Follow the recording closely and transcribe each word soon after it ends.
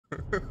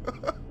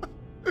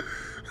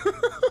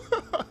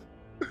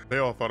They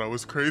all thought I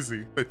was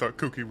crazy. They thought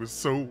Kuki was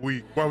so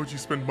weak. Why would you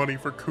spend money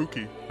for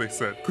Kuki? They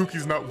said,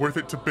 Kuki's not worth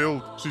it to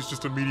build. She's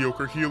just a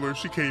mediocre healer.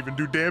 She can't even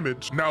do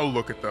damage. Now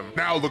look at them.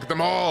 Now look at them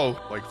all!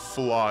 Like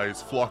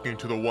flies flocking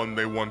to the one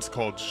they once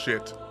called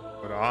shit.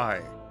 But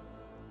I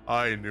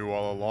knew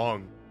all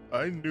along.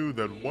 I knew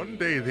that one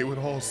day they would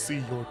all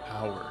see your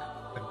power.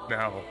 And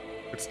now,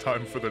 it's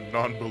time for the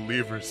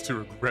non-believers to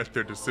regret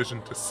their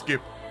decision to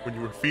skip when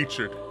you were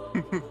featured.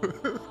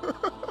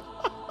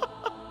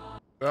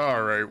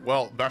 Alright,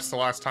 well, that's the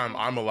last time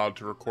I'm allowed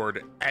to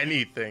record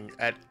anything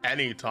at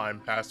any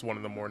time past 1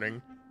 in the morning.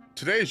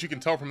 Today, as you can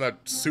tell from that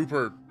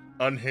super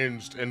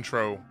unhinged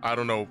intro, I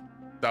don't know,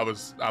 I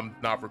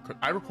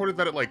recorded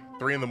that at like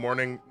 3 in the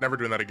morning, never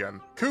doing that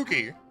again.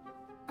 Kuki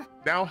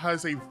now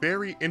has a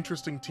very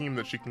interesting team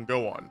that she can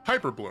go on,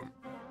 Hyperbloom.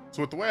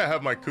 So with the way I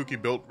have my Kuki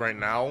built right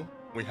now,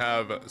 we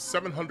have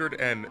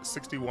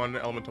 761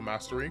 elemental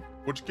mastery,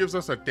 which gives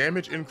us a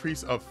damage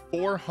increase of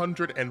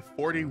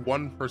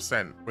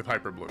 441% with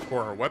Hyperbloom.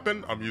 For her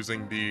weapon, I'm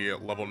using the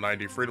level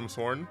 90 Freedom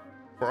Sworn.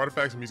 For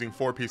artifacts, I'm using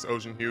 4-piece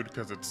Ocean Hued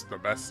because it's the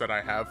best set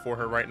I have for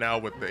her right now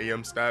with the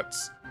AM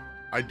stats.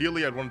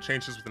 Ideally, I'd want to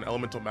change this with an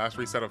elemental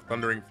mastery set of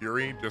Thundering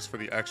Fury just for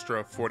the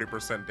extra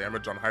 40%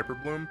 damage on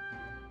Hyperbloom,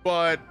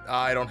 but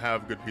I don't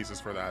have good pieces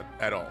for that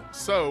at all.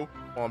 So,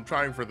 while I'm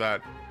trying for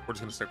that, we're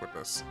just gonna stick with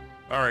this.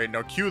 Alright,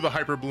 now cue the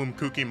Hyperbloom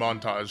Kuki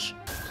montage.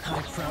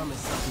 I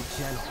promise I'll be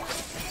gentle.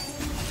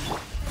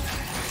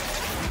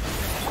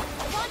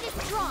 Bond is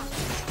strong.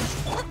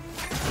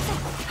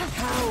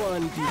 How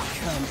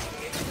unbecoming.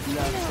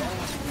 Not bad.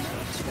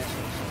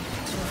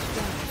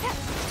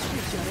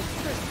 You got it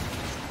first.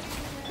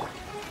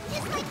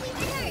 Just like we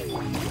heard.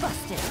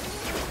 Busted.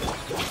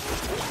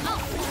 Oh.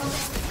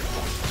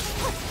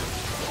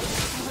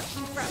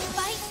 Looking for a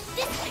fight?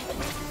 This way.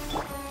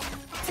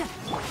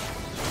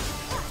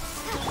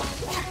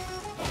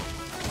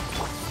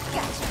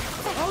 Gotcha.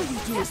 All you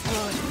do is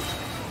run.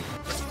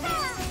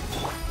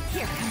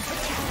 Here comes the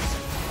catch.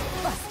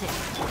 Busted.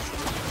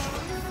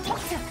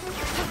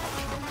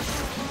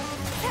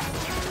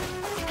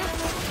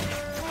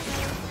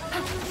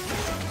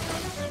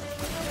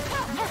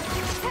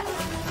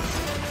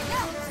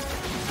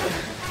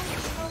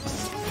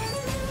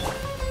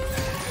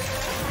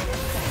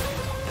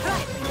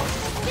 Right.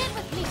 Stand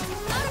with me.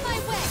 Out of my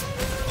way.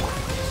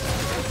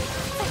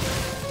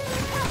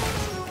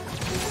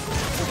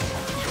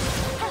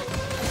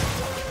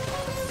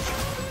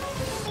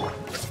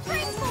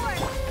 Springboard!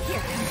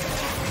 Here comes the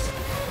catch.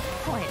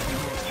 Quietly.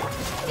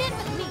 Stand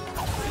with me.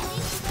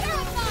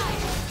 Terrified!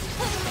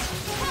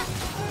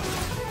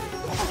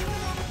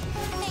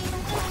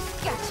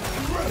 Gotcha.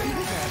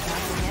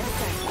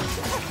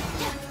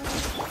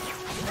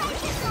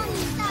 Practice on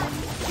me, son.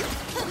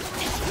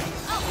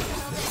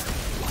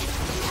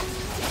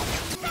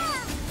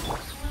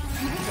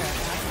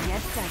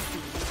 Yes, I see.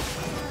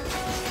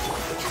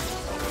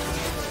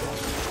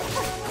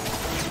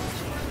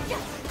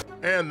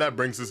 And that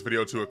brings this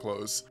video to a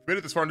close. If you made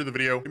it this far into the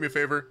video, do me a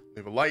favor,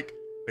 leave a like.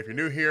 If you're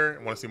new here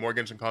and want to see more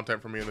Genshin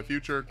content from me in the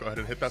future, go ahead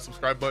and hit that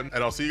subscribe button,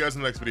 and I'll see you guys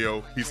in the next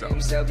video. Peace out.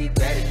 There'll be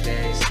better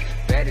days,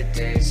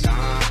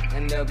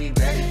 and there'll be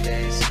better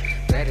days,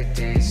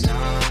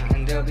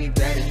 and there'll be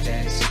better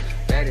days,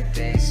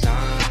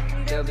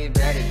 and there'll be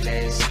better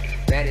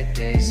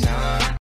days,